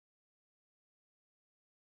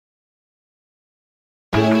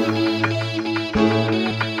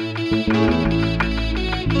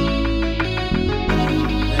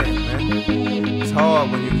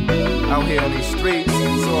streets,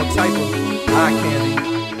 it's all type of eye candy.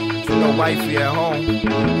 You know, wifey at home,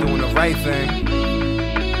 doing the right thing.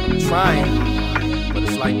 I'm trying, but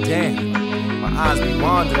it's like, damn, my eyes be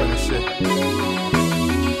wandering and shit.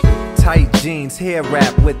 Tight jeans, hair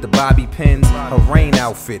wrap with the bobby pins. Her rain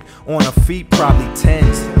outfit, on her feet probably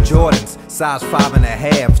 10s. Jordans, size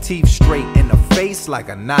 5.5. Teeth straight in the face like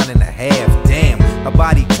a 9.5. Damn, her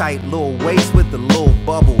body tight, little waist with a little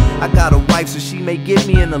bubble. I got a wife so she may get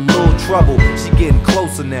me in a little trouble. She getting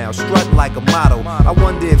closer now, strutting like a model. I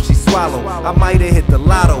wonder if she swallow, I might have hit the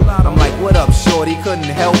lotto. I'm like, what up shorty, couldn't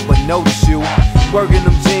help but notice you working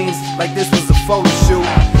them jeans like this was a photo shoot.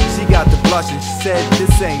 She got the blush and she said,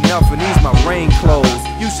 this ain't nothing, these my rain clothes.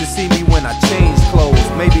 You should see me when I change clothes.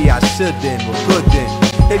 Maybe I should then, but good then.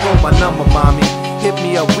 Here go my number, mommy. Hit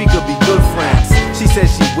me up, we could be good friends. She said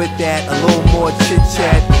she with that, a little more chit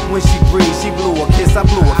chat. When she breathed, she blew a kiss, I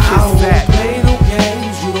blew a kiss back. I don't play no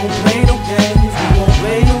games, you don't play no games. We won't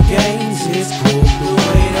play no games, it's cool the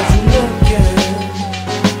way that you lookin'.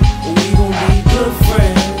 We gon' be good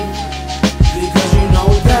friends, because you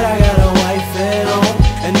know that I got a wife at home.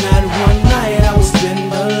 And that one night I will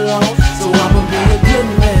spend alone. So I'ma be a good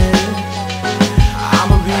man,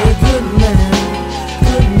 I'ma be a good man,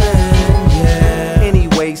 yeah.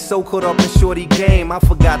 Anyway, so caught up in shorty game, I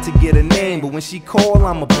forgot to get a name. But when she call,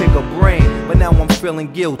 I'ma pick her brain. But now I'm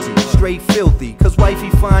feeling guilty, straight filthy, cause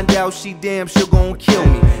wifey find out, she damn sure gon' kill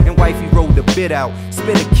me. And wifey wrote the bid out,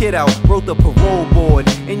 spit a kid out, wrote the parole board.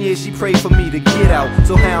 And yeah, she prayed for me to get out.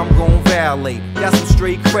 So how I'm gon' violate? That's some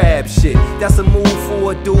straight crab shit. That's a move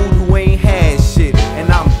for a dude who ain't had shit. And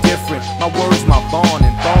I'm different, my word's my bond,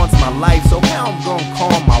 and bond's my life. So how I'm gon'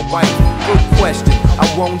 call my wife? Good question, I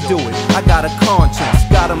won't do it. I got a conscience,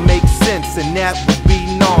 gotta make sense, and that would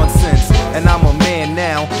be nonsense. And I'm a man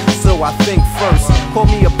now, so I think first. Call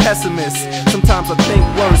me a pessimist, sometimes I think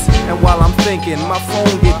worse. And while I'm thinking, my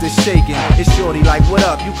phone get to shaking. It's shorty like, what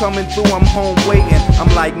up, you coming through, I'm home waiting. I'm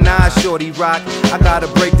like, nah shorty rock, I gotta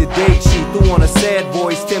break the date. She threw on a sad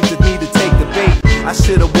voice, tempted me to take the bait. I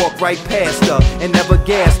should've walked right past her and never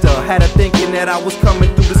gassed her. Had her thinking that I was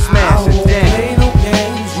coming through to smash. And damn, I won't play no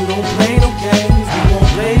games, you don't play no games. We won't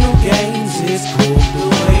play no games, it's cool the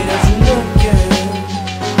way that you lookin'.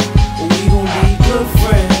 We gon' be good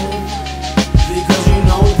friends, because you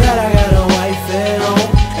know that I got a wife at home.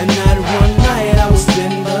 And that one night I will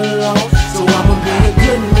spend alone. So I'ma be a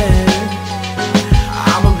good man,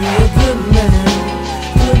 I'ma be a good man,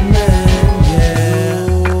 yeah.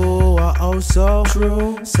 Oh, I oh so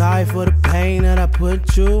true. Sorry for the pain that I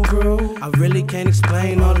put you through. I really can't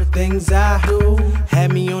explain all the things I do.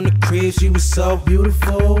 Had me on the crib, she was so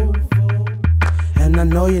beautiful. And I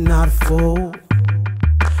know you're not a fool.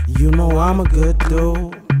 You know I'm a good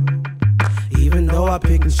dude. Even though I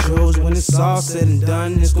pick and choose, when it's all said and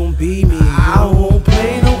done, it's gon' be me. I won't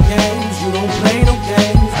play no games, you don't play no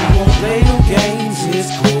games. We won't play no games,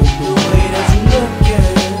 it's cool the way that you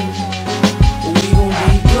lookin'. We gon'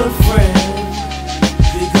 be good friends,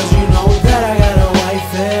 because you know that I got a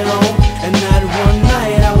wife at home. And that one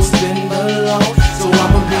night I will spend alone. So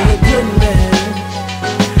I'ma be a good man,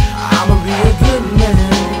 I'ma be a good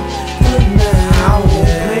man, I won't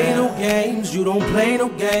play no games, you don't play no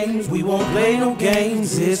games. We won't play no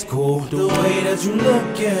games, it's cool the way that you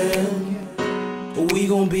lookin'. We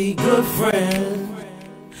gon' be good friends,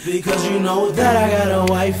 because you know that I got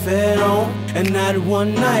a wife at home. And that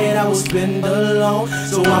one night I will spend alone.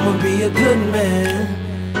 So I'ma be a good man,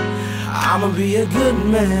 I'ma be a good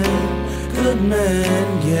man,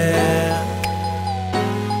 yeah.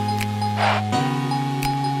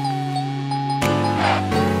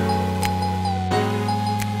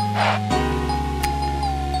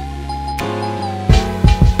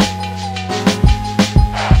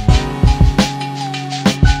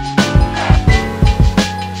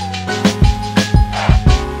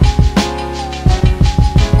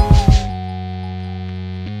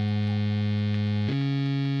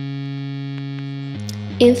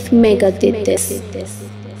 If Mega did this.